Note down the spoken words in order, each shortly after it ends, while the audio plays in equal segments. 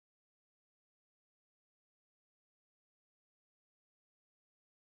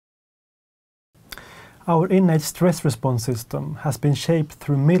Our innate stress response system has been shaped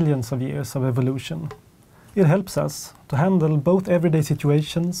through millions of years of evolution. It helps us to handle both everyday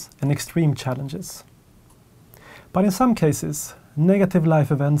situations and extreme challenges. But in some cases, negative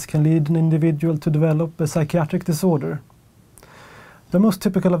life events can lead an individual to develop a psychiatric disorder. The most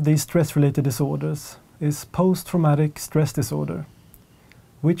typical of these stress-related disorders is post-traumatic stress disorder,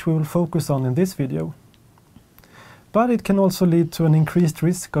 which we will focus on in this video. But it can also lead to an increased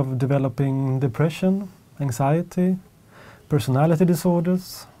risk of developing depression, anxiety, personality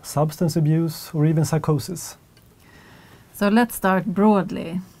disorders, substance abuse, or even psychosis. So let's start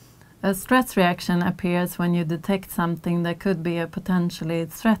broadly. A stress reaction appears when you detect something that could be a potentially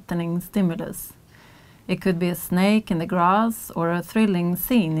threatening stimulus. It could be a snake in the grass or a thrilling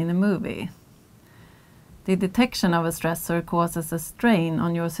scene in a movie. The detection of a stressor causes a strain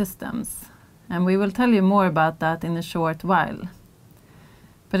on your systems, and we will tell you more about that in a short while.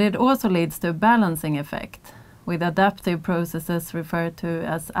 But it also leads to a balancing effect, with adaptive processes referred to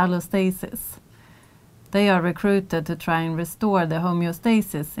as allostasis. They are recruited to try and restore the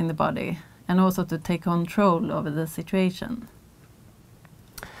homeostasis in the body, and also to take control over the situation.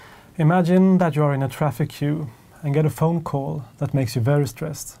 Imagine that you are in a traffic queue and get a phone call that makes you very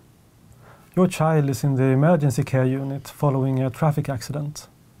stressed. Your child is in the emergency care unit following a traffic accident.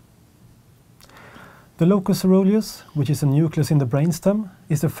 The locus coeruleus, which is a nucleus in the brainstem,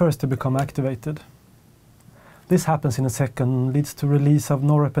 is the first to become activated. This happens in a second, leads to release of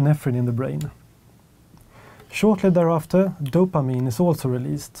norepinephrine in the brain. Shortly thereafter, dopamine is also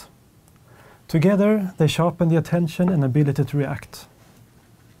released. Together, they sharpen the attention and ability to react.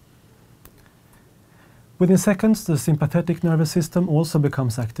 Within seconds, the sympathetic nervous system also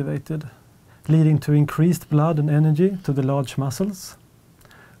becomes activated, leading to increased blood and energy to the large muscles,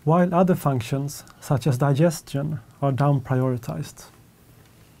 while other functions, such as digestion, are down-prioritized.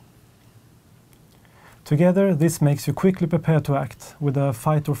 Together, this makes you quickly prepare to act with a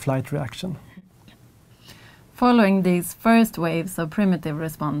fight-or-flight reaction. Following these first waves of primitive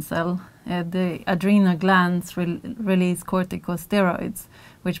response cell, the adrenal glands release corticosteroids,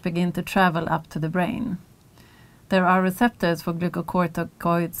 which begin to travel up to the brain. There are receptors for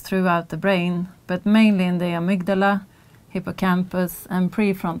glucocorticoids throughout the brain, but mainly in the amygdala, hippocampus, and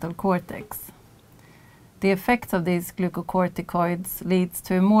prefrontal cortex. The effects of these glucocorticoids leads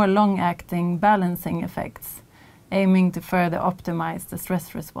to more long-acting balancing effects, aiming to further optimize the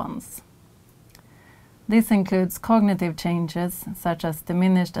stress response. This includes cognitive changes, such as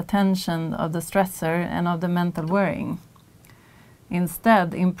diminished attention of the stressor and of the mental worrying.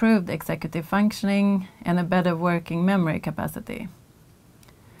 Instead, improved executive functioning and a better working memory capacity.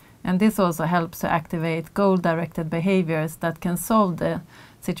 And this also helps to activate goal-directed behaviors that can solve the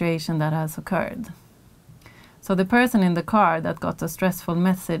situation that has occurred. So the person in the car that got a stressful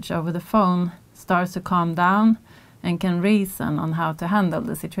message over the phone starts to calm down and can reason on how to handle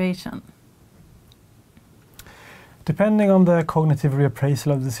the situation. Depending on the cognitive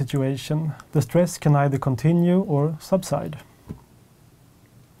reappraisal of the situation, the stress can either continue or subside.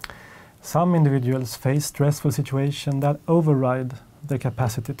 Some individuals face stressful situations that override their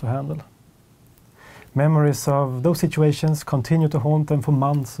capacity to handle. Memories of those situations continue to haunt them for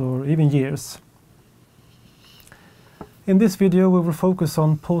months or even years. In this video, we will focus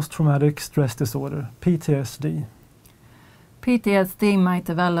on post-traumatic stress disorder, PTSD. PTSD might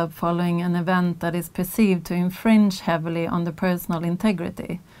develop following an event that is perceived to infringe heavily on the personal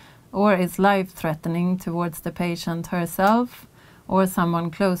integrity, or is life-threatening towards the patient herself or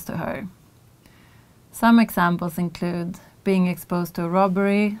someone close to her. Some examples include being exposed to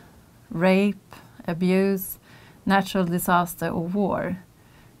robbery, rape, abuse, natural disaster, or war.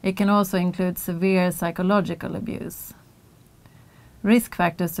 It can also include severe psychological abuse. Risk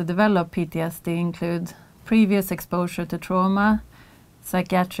factors to develop PTSD include previous exposure to trauma,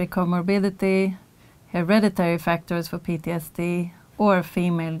 psychiatric comorbidity, hereditary factors for PTSD, or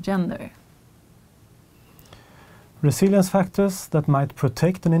female gender. Resilience factors that might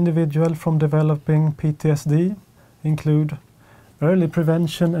protect an individual from developing PTSD include early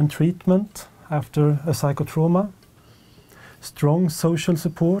prevention and treatment after a psychotrauma, strong social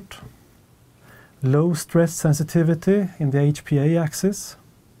support, low stress sensitivity in the HPA axis,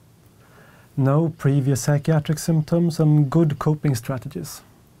 no previous psychiatric symptoms, and good coping strategies.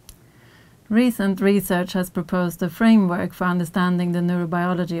 Recent research has proposed a framework for understanding the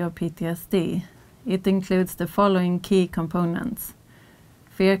neurobiology of PTSD. It includes the following key components: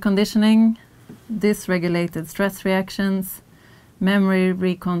 fear conditioning, dysregulated stress reactions, memory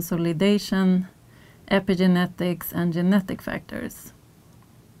reconsolidation, epigenetics, and genetic factors.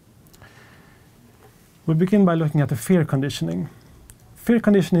 We begin by looking at the fear conditioning. Fear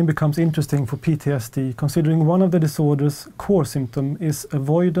conditioning becomes interesting for PTSD, considering one of the disorder's core symptoms is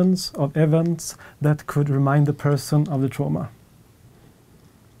avoidance of events that could remind the person of the trauma.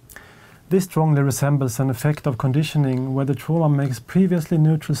 This strongly resembles an effect of conditioning where the trauma makes previously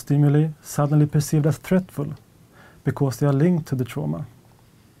neutral stimuli suddenly perceived as threatful, because they are linked to the trauma.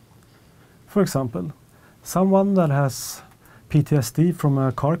 For example, someone that has PTSD from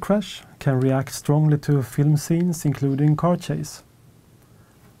a car crash can react strongly to film scenes, including car chase.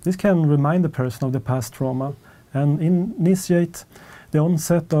 This can remind the person of the past trauma and initiate the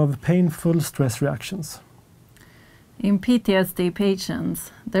onset of painful stress reactions. In PTSD patients,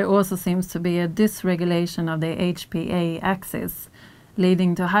 there also seems to be a dysregulation of the HPA axis,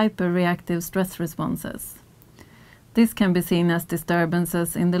 leading to hyperreactive stress responses. This can be seen as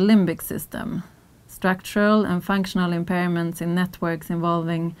disturbances in the limbic system, structural and functional impairments in networks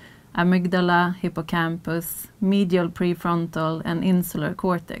involving amygdala, hippocampus, medial prefrontal and insular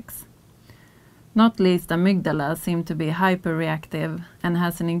cortex. Not least amygdala seem to be hyperreactive and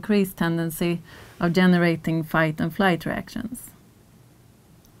has an increased tendency of generating fight and flight reactions.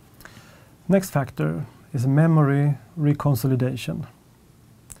 Next factor is memory reconsolidation.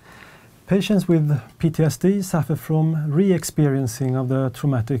 Patients with PTSD suffer from re-experiencing of the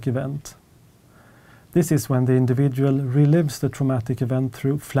traumatic event. This is when the individual relives the traumatic event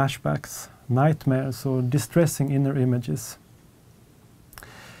through flashbacks, nightmares, or distressing inner images.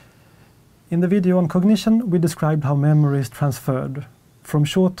 In the video on cognition, we described how memory is transferred from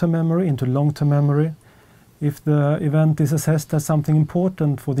short-term memory into long-term memory if the event is assessed as something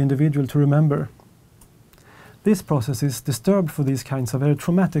important for the individual to remember. This process is disturbed for these kinds of very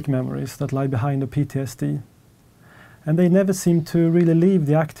traumatic memories that lie behind the PTSD, and they never seem to really leave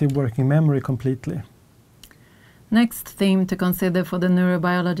the active working memory completely. Next theme to consider for the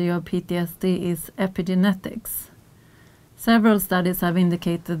neurobiology of PTSD is epigenetics. Several studies have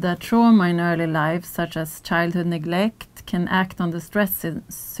indicated that trauma in early life, such as childhood neglect, can act on the stress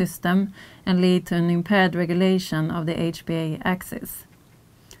system and lead to an impaired regulation of the HPA axis.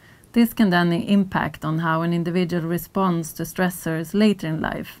 This can then impact on how an individual responds to stressors later in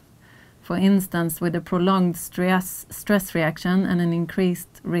life, for instance with a prolonged stress reaction and an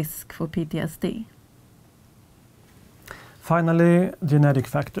increased risk for PTSD. Finally, genetic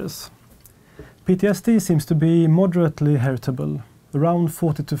factors. PTSD seems to be moderately heritable, around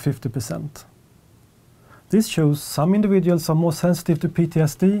 40 to 50%. This shows some individuals are more sensitive to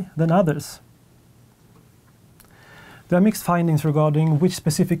PTSD than others. There are mixed findings regarding which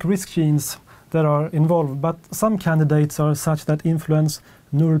specific risk genes that are involved, but some candidates are such that influence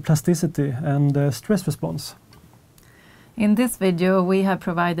neuroplasticity and stress response. In this video, we have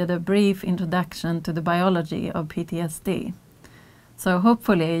provided a brief introduction to the biology of PTSD. So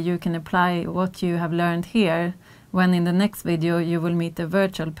hopefully you can apply what you have learned here when in the next video you will meet a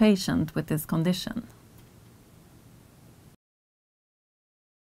virtual patient with this condition.